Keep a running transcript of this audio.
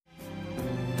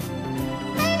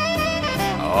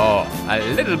A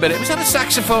little bit. Was that a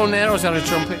saxophone there, or was that a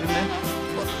trumpet in there?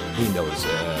 I think that was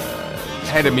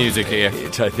head of music here.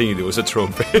 I think it was a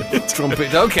trumpet.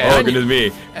 Trumpet, okay. Oh, goodness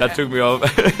me. That took me off.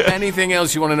 Anything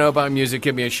else you want to know about music,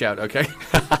 give me a shout, okay?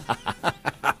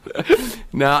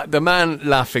 Now, the man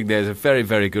laughing there is a very,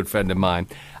 very good friend of mine,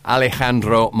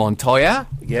 Alejandro Montoya.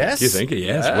 Yes? You think it?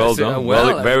 Yes. Well done.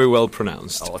 Very well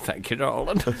pronounced. Oh, thank you,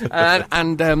 Roland.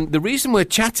 and the reason we're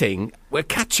catching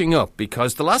up,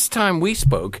 because the last time we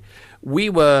spoke,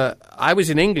 I was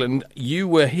in England, you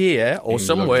were here or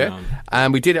somewhere, lockdown.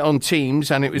 And we did it on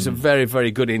Teams, and it was a very,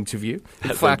 very good interview.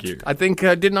 In fact, I think,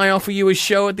 didn't I offer you a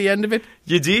show at the end of it?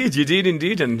 You did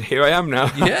indeed, and here I am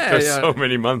now. Yeah. For so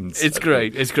many months. It's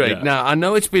great. Yeah. Now, I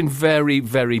know it's been very,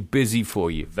 very busy for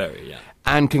you. Very, yeah.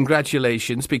 And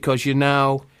congratulations, because you're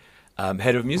now...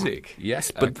 head of music.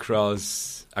 Yes, but...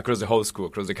 Across the whole school,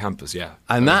 across the campus, yeah.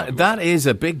 And that is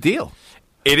a big deal.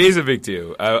 It is a big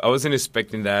deal. I wasn't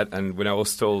expecting that, and when I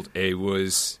was told, I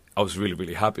was really,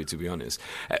 really happy, to be honest.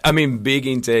 I mean, big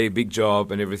intake, big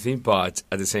job and everything, but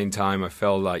at the same time, I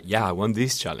felt like, I want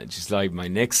this challenge. It's like my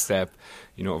next step,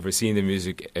 overseeing the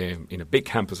music in a big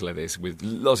campus like this with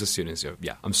lots of students. So,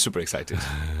 I'm super excited.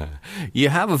 You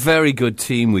have a very good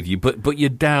team with you, but you're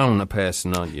down a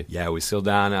person, aren't you? Yeah, we're still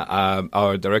down.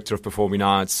 Our director of performing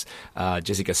arts,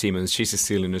 Jessica Simmons, she's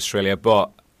still in Australia,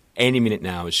 but any minute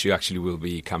now, she actually will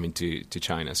be coming to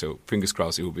China. So fingers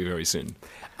crossed, it will be very soon.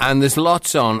 And there's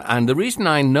lots on. And the reason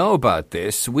I know about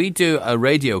this, we do a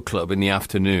radio club in the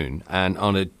afternoon. And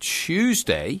on a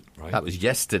Tuesday, that was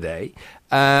yesterday,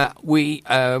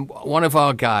 one of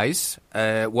our guys,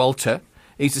 Walter,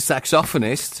 he's a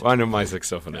saxophonist. One of my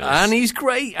saxophonists. And he's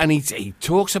great. And he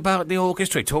talks about the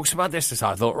orchestra. He talks about this. So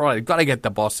I thought, right, I've got to get the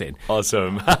boss in.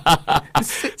 Awesome.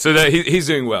 So he's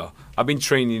doing well. I've been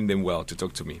training them well to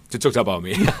talk about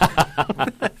me.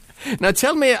 Now,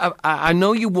 tell me, I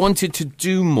know you wanted to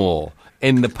do more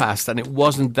in the past, and it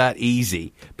wasn't that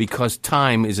easy because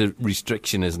time is a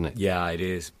restriction, isn't it? Yeah, it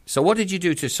is. So what did you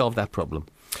do to solve that problem?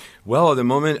 Well, at the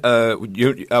moment,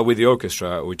 with the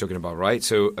orchestra we're talking about, right?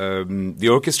 So the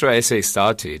orchestra essay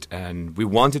started, and we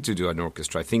wanted to do an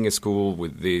orchestra. I think a school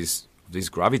with these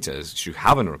gravitas should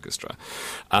have an orchestra.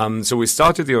 So we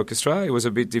started the orchestra. It was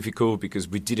a bit difficult because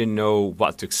we didn't know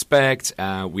what to expect.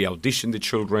 We auditioned the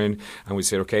children, and we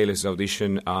said, okay, let's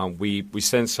audition. We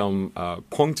sent some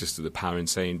pointers to the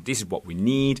parents saying, this is what we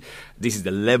need. This is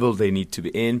the level they need to be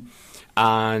in.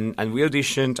 And we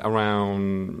auditioned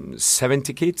around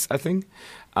 70 kids, I think,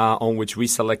 on which we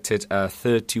selected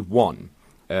 31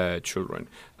 children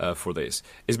for this.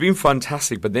 It's been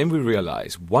fantastic, but then we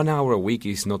realized 1 hour a week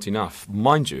is not enough,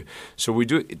 mind you. So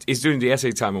it's during the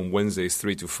essay time on Wednesdays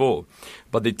 3 to 4.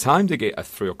 But the time they get at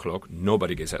 3 o'clock,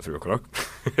 nobody gets at 3 o'clock,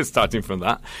 starting from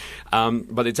that.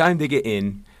 By the time they get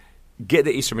in, get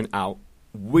the instrument out,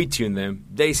 we tune them,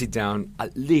 they sit down,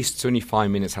 at least 25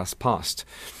 minutes has passed.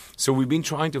 So we've been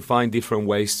trying to find different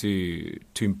ways to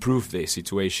improve the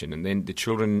situation. And then the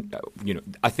children,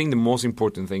 I think the most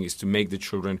important thing is to make the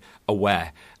children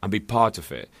aware and be part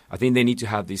of it. I think they need to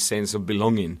have this sense of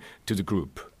belonging to the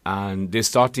group. And they're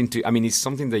starting to, it's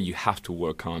something that you have to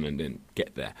work on and then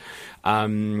get there.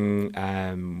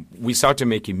 We started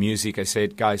making music. I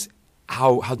said, guys,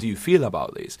 how do you feel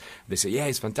about this? They say, yeah,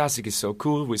 it's fantastic. It's so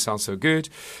cool. We sound so good.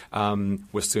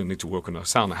 We still need to work on our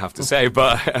sound, I have to say.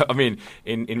 But,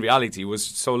 in reality, it was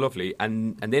so lovely.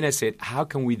 And then I said, how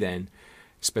can we then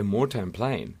spend more time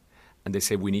playing? And they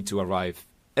said, we need to arrive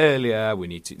earlier.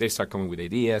 They start coming with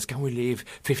ideas. Can we leave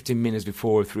 15 minutes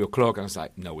before 3 o'clock? And I was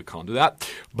like, no, we can't do that.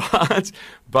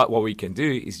 But what we can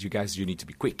do is you need to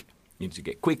be quick. You need to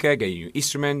get quicker, get your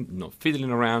instrument, not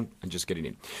fiddling around, and just getting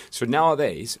in. So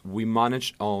nowadays, we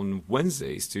manage on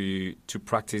Wednesdays to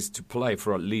practice, to play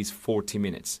for at least 40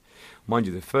 minutes. Mind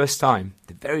you, the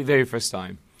very, very first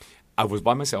time, I was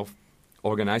by myself,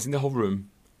 organizing the whole room,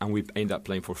 and we ended up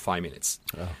playing for 5 minutes.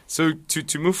 Oh. So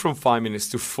to move from 5 minutes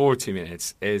to 40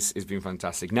 minutes has been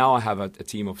fantastic. Now I have a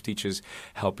team of teachers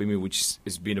helping me, which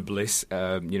has been a bliss,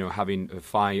 having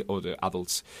 5 other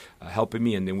adults helping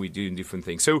me, and then we do different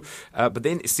things. So, but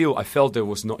then still I felt there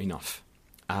was not enough.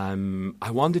 I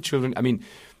want the children,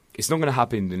 it's not going to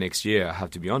happen the next year, I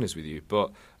have to be honest with you, but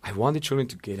I want the children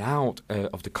to get out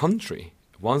of the country.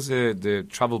 Once the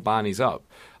travel ban is up,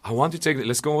 I want to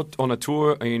let's go on a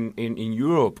tour in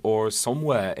Europe or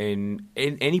somewhere in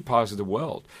any parts of the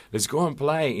world. Let's go and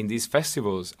play in these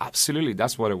festivals. Absolutely,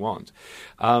 that's what I want.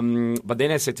 But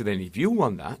then I said to them, if you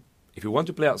want that, if you want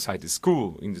to play outside the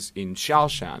school in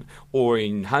Shaoshan or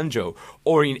in Hangzhou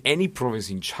or in any province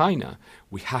in China,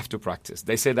 we have to practice.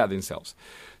 They said that themselves.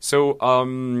 So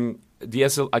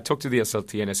I talked to the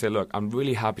SLT and I said, look, I'm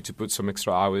really happy to put some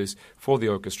extra hours for the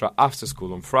orchestra after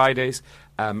school on Fridays.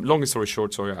 Long story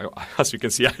short, sorry, as you can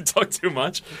see, I talk too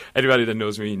much. Anybody that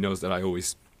knows me knows that I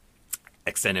always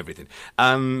extend everything.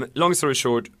 Long story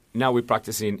short, now we're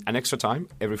practicing an extra time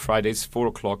every Fridays, 4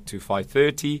 o'clock to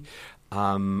 5:30,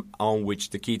 on which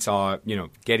the kids are,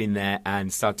 getting there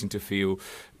and starting to feel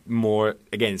more,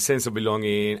 again, sense of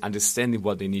belonging, understanding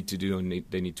what they need to do and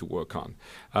they need to work on.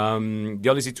 The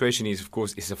only situation is, of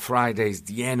course, it's a Friday, it's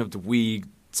the end of the week.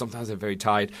 Sometimes they're very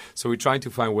tired. So we're trying to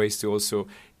find ways to also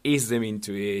ease them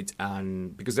into it,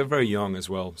 and because they're very young as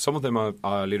well. Some of them are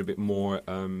a little bit more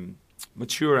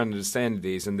mature and understand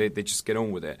this, and they just get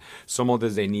on with it. Some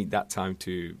others, they need that time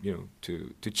to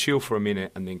chill for a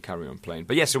minute and then carry on playing.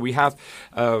 But yeah, so we have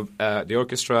the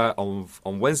orchestra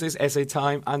on Wednesdays, essay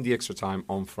time, and the extra time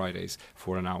on Fridays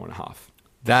for an hour and a half.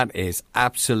 That is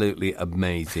absolutely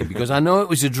amazing, because I know it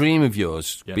was a dream of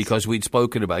yours. Yes. Because we'd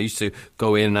spoken about it. I used to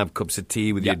go in and have cups of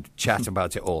tea with you, chat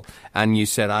about it all. And you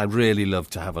said, I'd really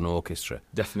love to have an orchestra.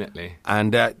 Definitely.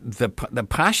 And the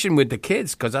passion with the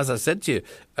kids, because as I said to you,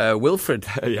 Wilfred,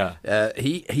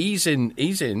 he's a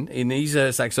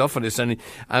saxophonist,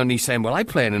 and he's saying, well, I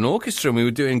play in an orchestra, and we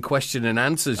were doing question and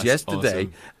answers yesterday.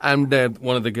 Awesome. And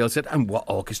one of the girls said, and what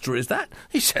orchestra is that?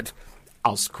 He said,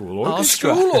 our school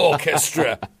orchestra. Our school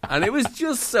orchestra. And it was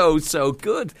just so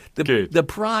good. The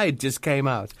pride just came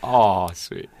out. Oh,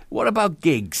 sweet. What about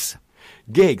gigs?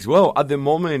 Gigs. Well, at the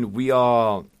moment, we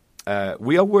are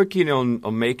working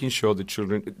on making sure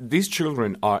these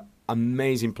children are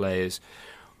amazing players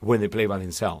when they play by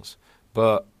themselves.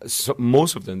 But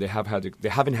most of them, they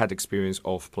haven't had experience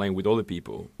of playing with other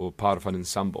people or part of an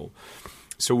ensemble.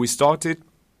 So we started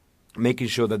making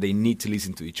sure that they need to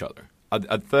listen to each other.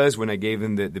 At first, when I gave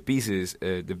them the pieces,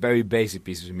 the very basic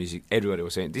pieces of music, everybody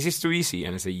was saying, this is too easy.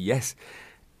 And I say, yes,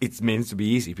 it's meant to be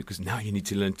easy, because now you need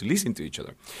to learn to listen to each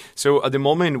other. So at the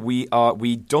moment, we have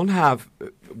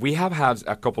had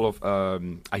a couple of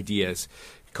ideas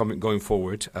going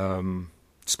forward.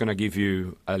 Just going to give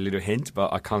you a little hint,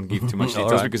 but I can't give too much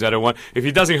details right. Because I don't want, if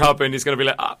it doesn't happen, it's going to be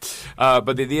like,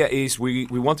 But the idea is we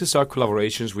want to start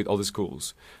collaborations with other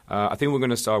schools. I think we're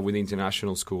going to start with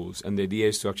international schools, and the idea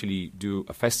is to actually do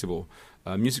a festival,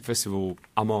 a music festival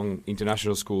among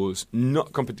international schools,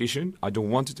 not competition. I don't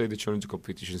want to take the children to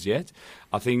competitions yet.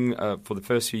 I think for the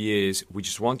first few years, we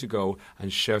just want to go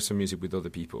and share some music with other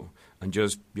people and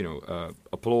just,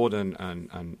 applaud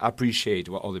and appreciate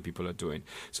what other people are doing.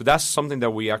 So that's something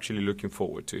that we're actually looking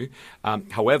forward to.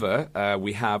 However,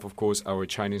 we have, of course, our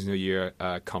Chinese New Year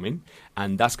coming,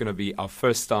 and that's going to be our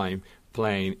first time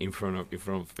playing in front of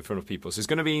people. So it's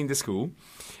going to be in the school.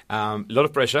 A lot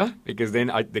of pressure, because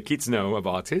then the kids know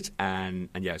about it, and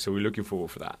so we're looking forward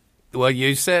for that. Well,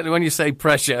 you said, when you say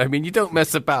pressure, I mean, you don't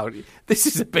mess about. This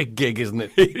is a big gig, isn't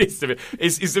it? It is.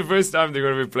 It's the first time they're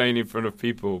going to be playing in front of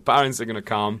people. Parents are going to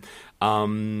come.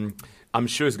 I'm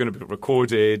sure it's going to be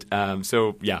recorded. There's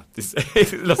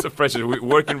lots of pressure. We're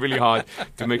working really hard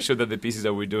to make sure that the pieces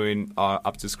that we're doing are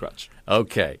up to scratch.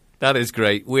 Okay. That is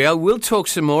great. We'll talk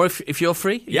some more if you're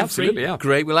free. Yeah, absolutely. Yeah.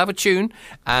 Great. We'll have a tune,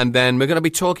 and then we're going to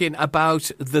be talking about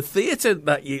the theatre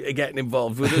that you are getting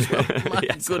involved with as well. My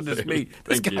yes, goodness absolutely. me,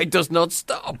 this guy does not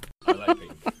stop. I like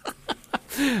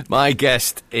it. My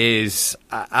guest is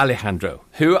Alejandro,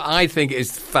 who I think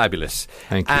is fabulous.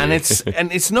 Thank you.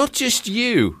 And it's not just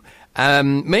you.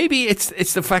 Maybe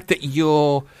it's the fact that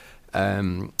you're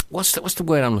what's the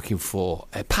word I'm looking for?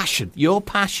 Passion. Your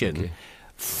passion. Okay.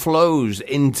 Flows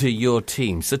into your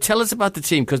team. So tell us about the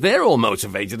team, because they're all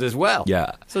motivated as well.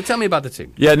 Yeah. So tell me about the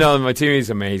team. Yeah, no, my team is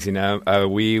amazing.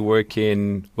 We work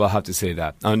in, well, I have to say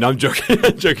that. No, I'm joking.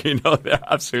 I'm joking. No, they're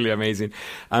absolutely amazing.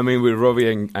 I mean, with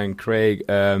Robbie and Craig,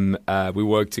 we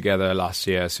worked together last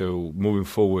year. So moving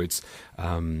forwards,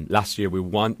 last year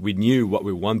we knew what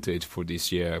we wanted for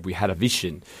this year. We had a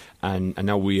vision. And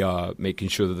now we are making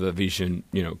sure that the vision,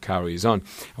 carries on.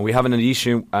 And we have an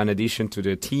addition to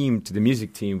the team, to the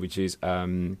music team, which is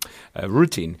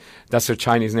Routine. That's her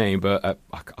Chinese name, but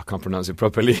I can't pronounce it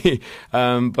properly.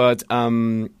 But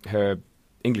her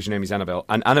English name is Annabelle.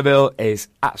 And Annabelle is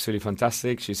absolutely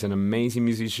fantastic. She's an amazing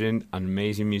musician, an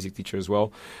amazing music teacher as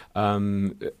well.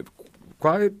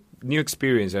 Quite new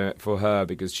experience for her,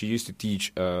 because she used to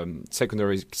teach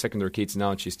secondary kids.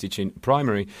 Now she's teaching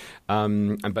primary,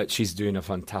 but she's doing a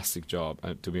fantastic job,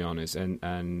 to be honest.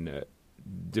 And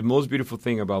the most beautiful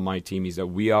thing about my team is that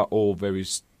we are all very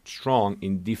strong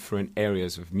in different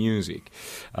areas of music.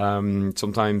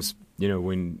 Sometimes,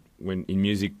 when in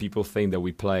music people think that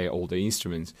we play all the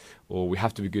instruments or we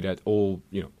have to be good at all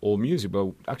music,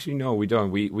 but actually no, we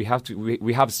don't. We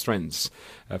have strengths.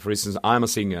 For instance, I'm a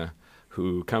singer.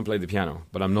 who can play the piano,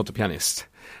 but I'm not a pianist.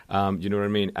 You know what I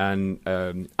mean? And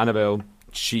Annabelle,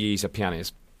 she is a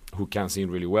pianist who can sing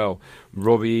really well.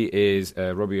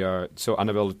 So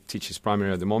Annabelle teaches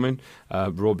primary at the moment.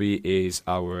 Robbie is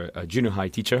our junior high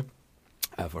teacher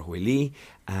for Huili,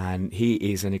 and he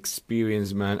is an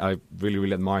experienced man. I really,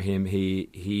 really admire him.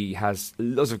 He has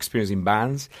lots of experience in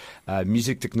bands,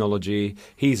 music technology.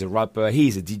 He's a rapper.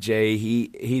 He's a DJ.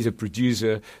 He's a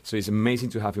producer. So it's amazing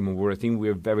to have him on board. I think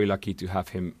we're very lucky to have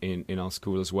him in our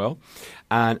school as well.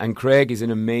 And Craig is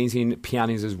an amazing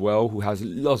pianist as well, who has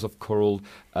lots of choral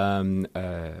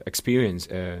experience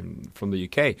from the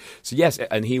UK. So yes,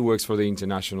 and he works for the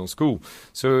international school.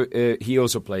 So he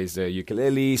also plays the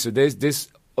ukulele. So there's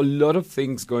a lot of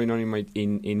things going on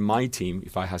in my team.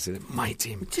 If I have to say my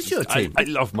team, it is your team. I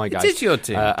love my guys. It is your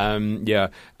team.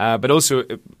 But also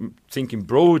thinking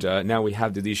broader. Now we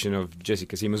have the addition of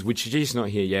Jessica Simmons, which she's not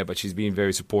here yet, but she's been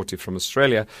very supportive from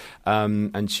Australia,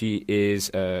 and she is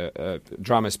a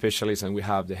drama specialist. And we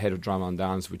have the head of drama and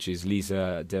dance, which is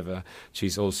Lisa Deva.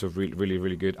 She's also really, really,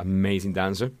 really good, amazing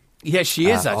dancer. Yes, she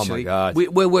is actually. Oh my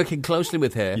God. We're working closely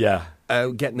with her. Yeah.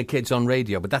 Getting the kids on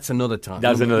radio, but that's another time.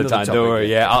 That's another time. Don't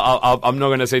worry. Yeah, I'm not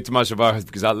going to say too much about her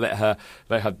because I'll let her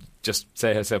just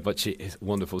say herself. But she is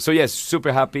wonderful. So yes,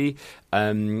 super happy.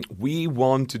 We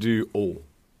want to do all.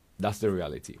 That's the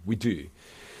reality. We do,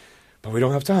 but we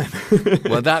don't have time.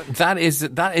 Well, that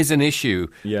is an issue.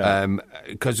 Yeah.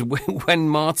 Because when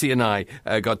Marty and I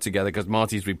got together, because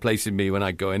Marty's replacing me when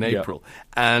I go in April,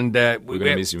 and we're going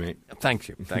to miss you, mate.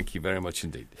 Thank you very much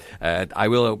indeed. I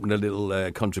will open a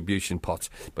little contribution pot,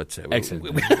 but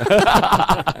excellent.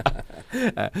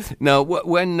 No,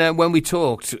 when we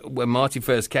talked, when Marty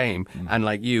first came, and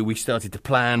like you, we started to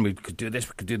plan. We could do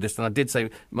this, and I did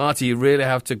say, Marty, you really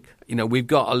have to. We've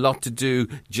got a lot to do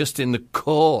just in the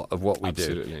core of what we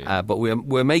do. Yeah. But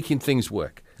we're making things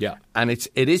work. Yeah, and it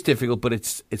is difficult, but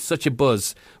it's such a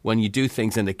buzz when you do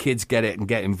things and the kids get it and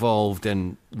get involved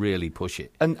and really push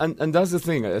it. And that's the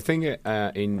thing. I think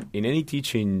in any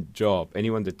teaching job,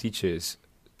 anyone that teaches,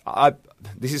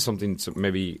 this is something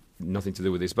maybe nothing to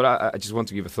do with this, but I just want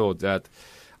to give a thought that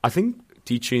I think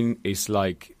teaching is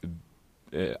like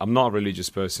I'm not a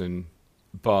religious person,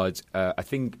 but I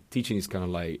think teaching is kind of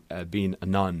like being a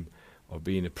nun or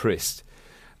being a priest.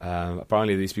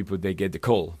 Apparently, these people they get the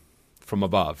call from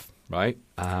above, right?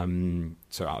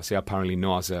 So I'll say apparently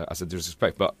no as a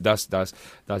disrespect, but that's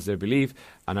their belief,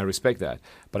 and I respect that.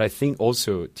 But I think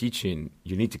also teaching,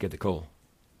 you need to get the call.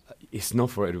 It's not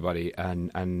for everybody,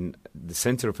 and the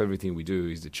center of everything we do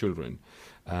is the children,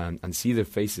 and see their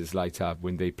faces light up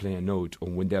when they play a note, or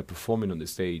when they are performing on the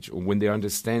stage, or when they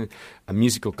understand a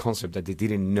musical concept that they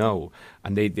didn't know,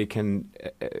 and they can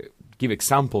give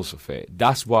examples of it.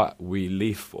 That's what we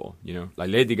live for, Like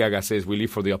Lady Gaga says, we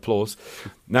live for the applause.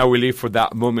 Now we live for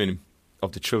that moment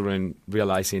of the children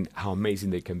realizing how amazing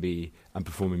they can be and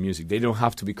performing music. They don't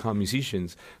have to become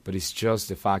musicians, but it's just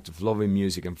the fact of loving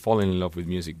music and falling in love with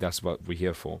music. That's what we're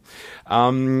here for.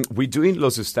 We're doing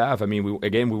lots of stuff. I mean, we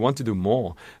want to do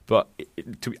more, but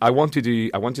I want to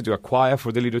do a choir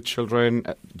for the little children.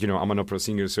 I'm an opera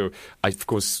singer, so of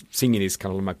course singing is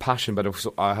kind of my passion, but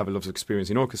also I have a lot of experience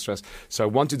in orchestras, so I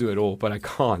want to do it all, but I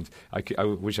can't. I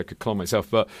wish I could clone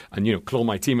myself, and clone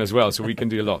my team as well, so we can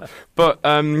do a lot. But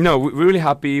no, we're really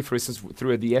happy. For instance,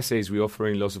 through the essays, we're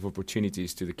offering lots of opportunities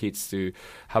to the kids to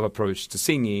have approach to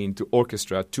singing, to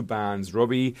orchestra, to bands.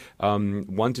 Robbie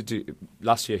wanted to.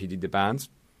 Last year he did the bands.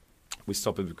 We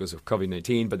stopped it because of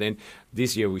COVID-19. But then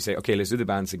this year we say, okay, let's do the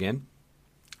bands again.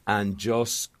 And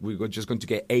we're just going to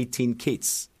get 18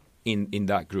 kids in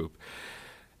that group.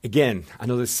 Again,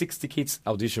 another 60 kids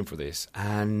audition for this,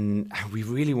 and we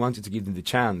really wanted to give them the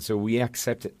chance. So we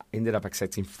ended up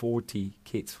accepting 40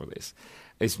 kids for this.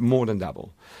 It's more than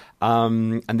double.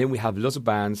 And then we have lots of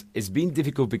bands. It's been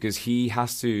difficult because he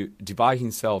has to divide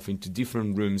himself into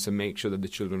different rooms and make sure that the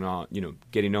children are,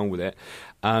 getting on with it.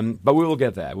 But we will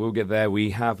get there. We'll get there.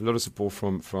 We have a lot of support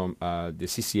from the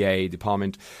CCA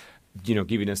department,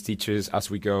 giving us teachers as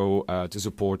we go to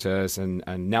support us. And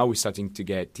now we're starting to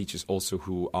get teachers also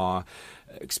who are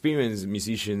experienced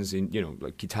musicians in,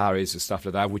 like guitarists and stuff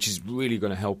like that, which is really going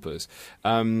to help us.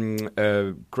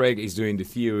 Craig is doing the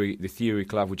theory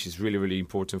club, which is really, really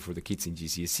important for the kids in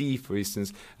GCSE, for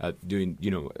instance, doing,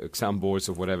 exam boards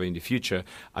or whatever in the future.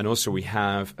 And also we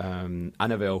have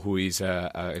Annabelle, who is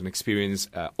an experienced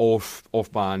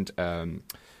off-band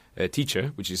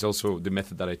teacher, which is also the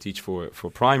method that I teach for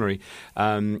primary,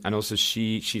 and also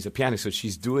she's a pianist, so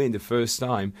she's doing the first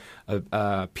time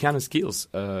a piano skills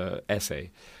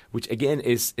essay, which again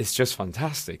is just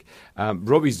fantastic.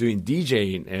 Robbie's doing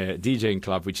DJing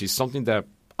club, which is something that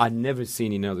I've never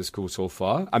seen in other schools so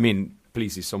far. I mean,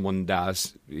 please, if someone's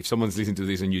listening to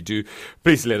this and you do,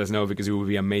 please let us know, because it would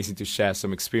be amazing to share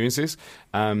some experiences.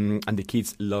 And the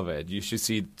kids love it. You should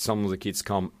see some of the kids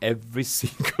come every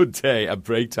single day at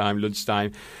break time,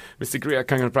 lunchtime. Mr. Greer,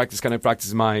 can I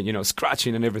practice my,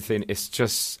 scratching and everything? It's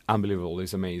just unbelievable.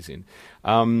 It's amazing.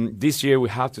 This year we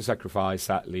have to sacrifice,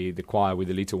 sadly, the choir with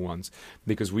the little ones,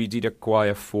 because we did a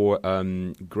choir for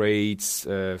grades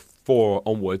 4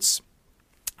 onwards.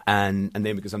 And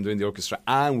then because I'm doing the orchestra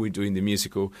and we're doing the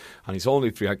musical, and it's only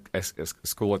 3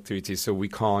 school activities, so we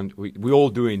can't. We're all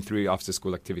doing 3 after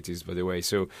school activities, by the way.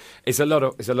 So it's a lot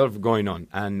of going on,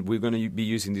 and we're going to be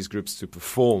using these groups to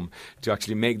perform, to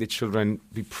actually make the children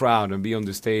be proud and be on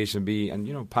the stage and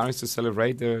parents to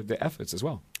celebrate their efforts as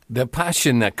well. The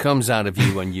passion that comes out of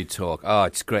you when you talk,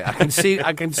 it's great. I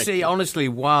can see honestly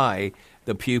why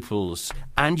the pupils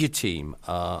and your team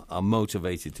are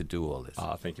motivated to do all this.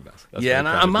 Thank you, Baz.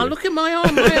 And look at my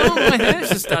arm. My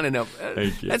hairs are standing up.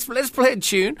 Thank you. Let's play a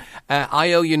tune.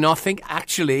 I owe you nothing.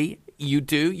 Actually, you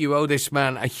do. You owe this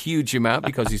man a huge amount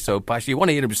because he's so passionate. You want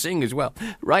to hear him sing as well.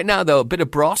 Right now, though, a bit of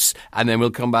Bros, and then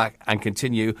we'll come back and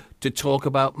continue to talk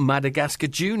about Madagascar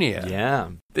Junior. Yeah.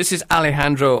 This is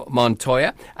Alejandro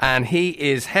Montoya, and he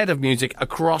is head of music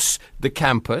across the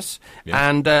campus. Yeah.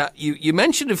 And you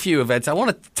mentioned a few events. I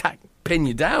want to pin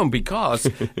you down because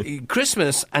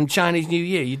Christmas and Chinese New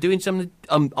Year, you're doing something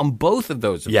on both of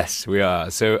those events. Yes, we are.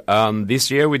 So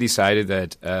this year we decided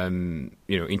that,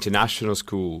 international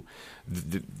school,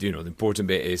 the important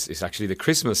bit is actually the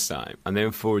Christmas time. And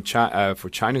then for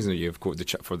Chinese New Year, of course,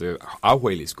 for the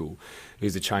Huili school,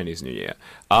 is the Chinese New Year.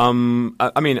 I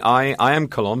am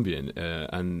Colombian,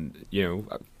 and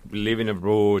living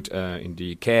abroad in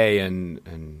the UK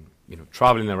and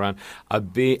traveling around.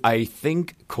 I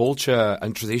think culture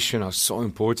and tradition are so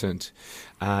important,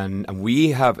 and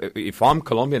we have. If I'm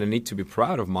Colombian, I need to be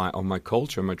proud of my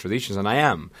culture, my traditions, and I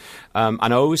am. And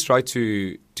I always try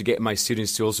to get my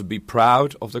students to also be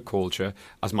proud of the culture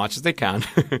as much as they can,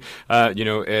 to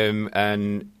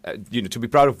be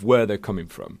proud of where they're coming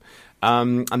from.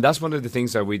 And that's one of the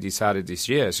things that we decided this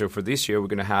year. So for this year, we're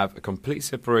going to have a complete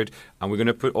separate, and we're going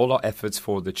to put all our efforts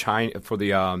for the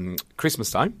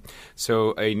Christmas time.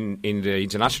 So in the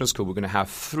international school, we're going to have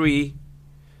 4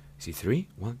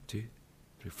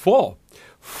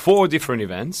 different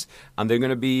events, and they're going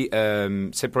to be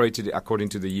separated according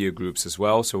to the year groups as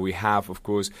well. So we have, of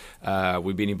course,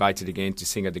 we've been invited again to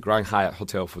sing at the Grand Hyatt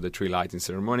Hotel for the tree lighting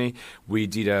ceremony. We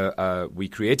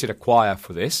created a choir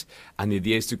for this, and the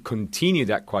idea is to continue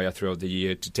that choir throughout the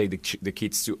year, to take the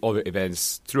kids to other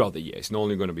events throughout the year. It's not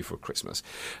only going to be for Christmas.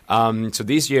 So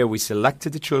this year we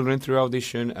selected the children through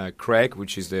audition. Craig,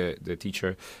 which is the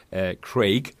teacher,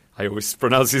 Craig. I always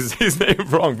pronounce his name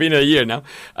wrong, been a year now.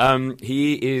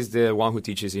 He is the one who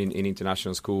teaches in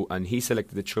international school, and he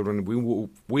selected the children.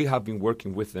 We have been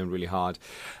working with them really hard.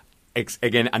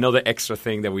 Again, another extra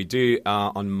thing that we do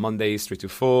on Mondays 3 to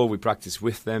 4, we practice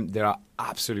with them. They are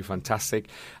absolutely fantastic,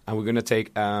 and we're going to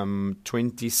take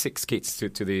 26 kids to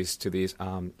this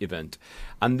event.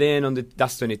 And then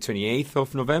that's the 28th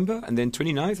of November, and then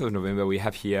 29th of November we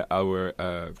have here our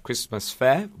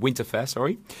winter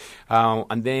fair.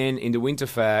 And then in the winter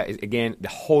fair, again, the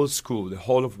whole school, the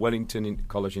whole of Wellington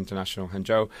College International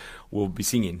Hangzhou will be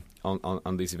singing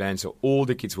on this event. So all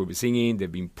the kids will be singing.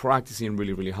 They've been practicing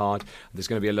really, really hard. There's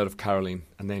going to be a lot of caroling,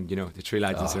 and then the tree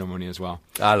lighting ceremony as well.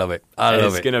 I love it.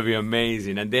 It's going to be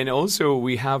amazing. And then also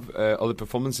we have other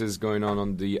performances going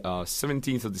on the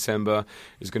 17th of December.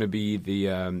 It's going to be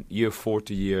the year 4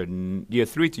 to year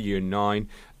 3 to year 9.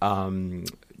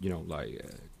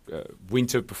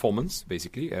 Winter performance,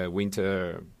 basically.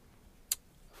 Winter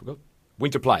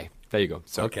play. There you go.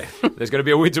 So okay. There's going to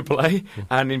be a winter play,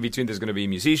 and in between there's going to be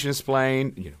musicians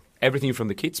playing, everything from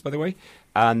the kids, by the way.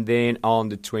 And then on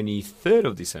the 23rd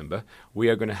of December, we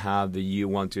are going to have the year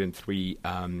 1, 2, and 3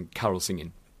 carol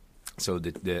singing. So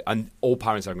and all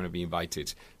parents are going to be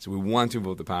invited. So we want to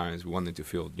involve the parents. We want them to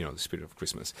feel, the spirit of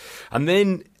Christmas. And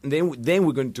then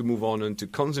we're going to move on and to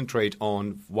concentrate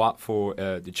on what for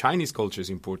the Chinese culture is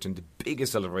important. The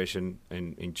biggest celebration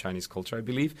in Chinese culture, I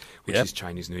believe, which is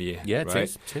Chinese New Year. Yeah,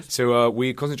 right? it is. So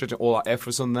we concentrate all our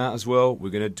efforts on that as well. We're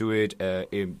going to do it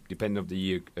depending on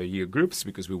the year groups,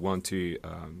 because we want to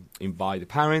invite the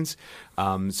parents.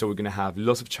 So we're going to have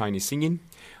lots of Chinese singing.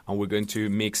 And we're going to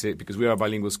mix it, because we are a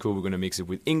bilingual school, we're going to mix it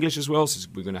with English as well. So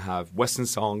we're going to have Western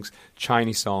songs,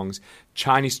 Chinese songs,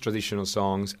 Chinese traditional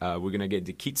songs. We're going to get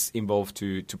the kids involved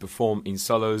to perform in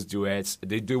solos, duets.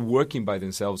 They're working by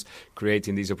themselves,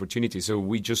 creating these opportunities. So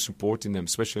we're just supporting them,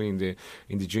 especially in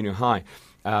the junior high.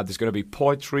 There's going to be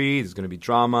poetry, there's going to be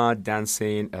drama,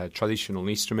 dancing, traditional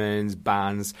instruments,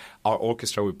 bands. Our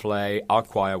orchestra will play, our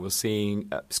choir will sing.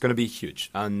 It's going to be huge,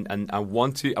 and I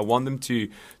want them to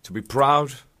be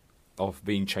proud of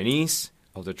being Chinese,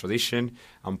 of the tradition.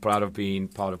 I'm proud of being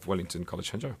part of Wellington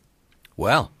College Hangzhou.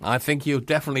 Well, I think you'll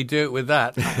definitely do it with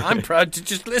that. I'm proud to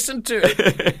just listen to it.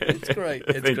 It's great.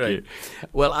 It's Thank great. you.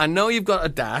 Well, I know you've got a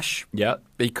dash. Yeah.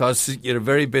 Because you're a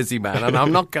very busy man, and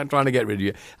I'm not trying to get rid of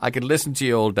you. I could listen to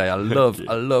you all day. I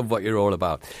love what you're all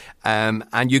about. And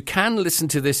you can listen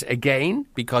to this again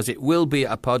because it will be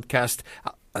a podcast.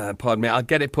 Pardon me, I'll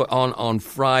get it put on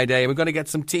Friday. We're going to get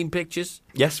some team pictures.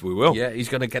 Yes, we will. Yeah, he's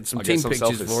going to get some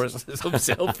pictures for us. Some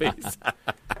selfies.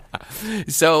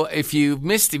 So if you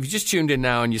just tuned in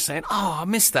now and you're saying, oh, I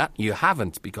missed that, you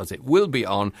haven't, because it will be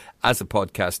on as a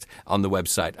podcast on the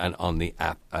website and on the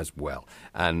app as well.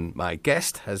 And my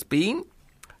guest has been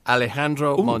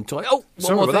Alejandro Montoya. Oh,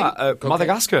 sorry about that. Okay.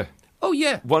 Madagascar. Oh,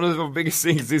 yeah. One of the biggest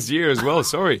things this year as well,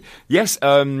 sorry. Yes,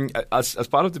 as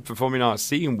part of the performing arts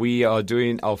scene, we are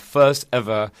doing our first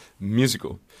ever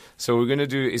musical. So we're going to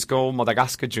do, it's called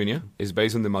Madagascar Junior. It's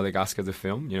based on the Madagascar, the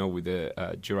film, with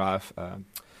the giraffe,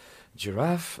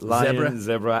 lion,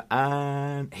 zebra,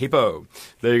 and hippo.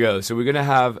 There you go. So we're going to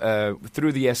have,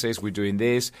 through the essays, we're doing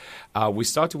this. We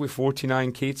started with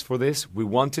 49 kids for this. We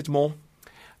wanted more.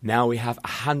 Now we have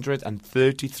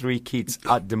 133 kids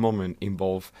at the moment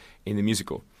involved in the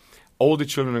musical. All the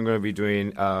children are going to be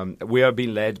doing, we are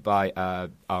being led by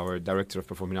our Director of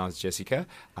Performing Arts, Jessica,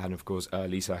 and of course,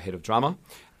 Lisa, Head of Drama.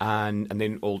 And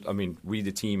then we,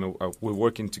 the team, we're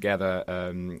working together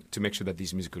to make sure that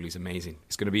this musical is amazing.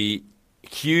 It's going to be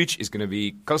huge. It's going to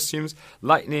be costumes,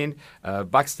 lighting,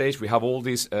 backstage. We have all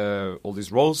these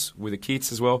roles with the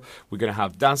kids as well. We're going to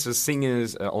have dancers,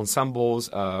 singers,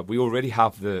 ensembles. We already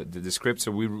have the script,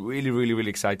 so we're really, really, really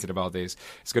excited about this.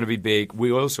 It's going to be big.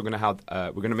 We're also going to have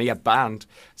we're going to make a band.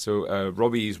 So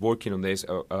Robbie is working on this,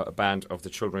 a band of the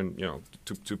children,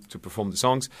 to perform the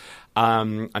songs,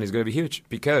 and it's going to be huge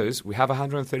because we have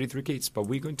 133 kids, but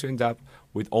we're going to end up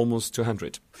with almost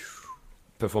 200.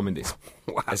 Performing this.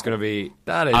 Wow. It's going to be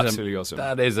absolutely awesome.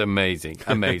 That is amazing.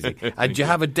 Amazing. Do you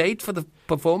have a date for the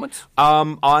performance?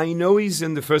 I know it's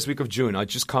in the first week of June. I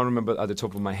just can't remember at the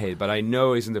top of my head, but I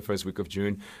know it's in the first week of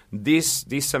June. This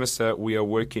semester, we are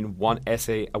working one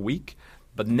essay a week,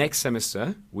 but next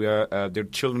semester, the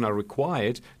children are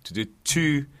required to do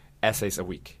 2 essays a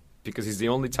week because it's the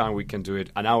only time we can do it.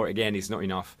 An hour, again, is not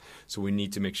enough, so we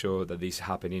need to make sure that this is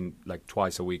happening like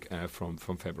twice a week from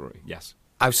February. Yes.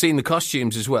 I've seen the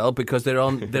costumes as well because they're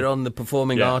on the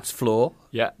performing arts floor.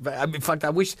 Yeah. In fact, I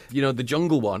wish the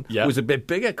jungle one was a bit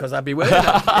bigger because I'd be wearing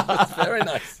that. It's very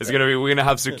nice. We're gonna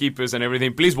have zookeepers and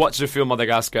everything. Please watch the film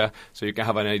Madagascar so you can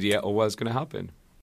have an idea of what's going to happen.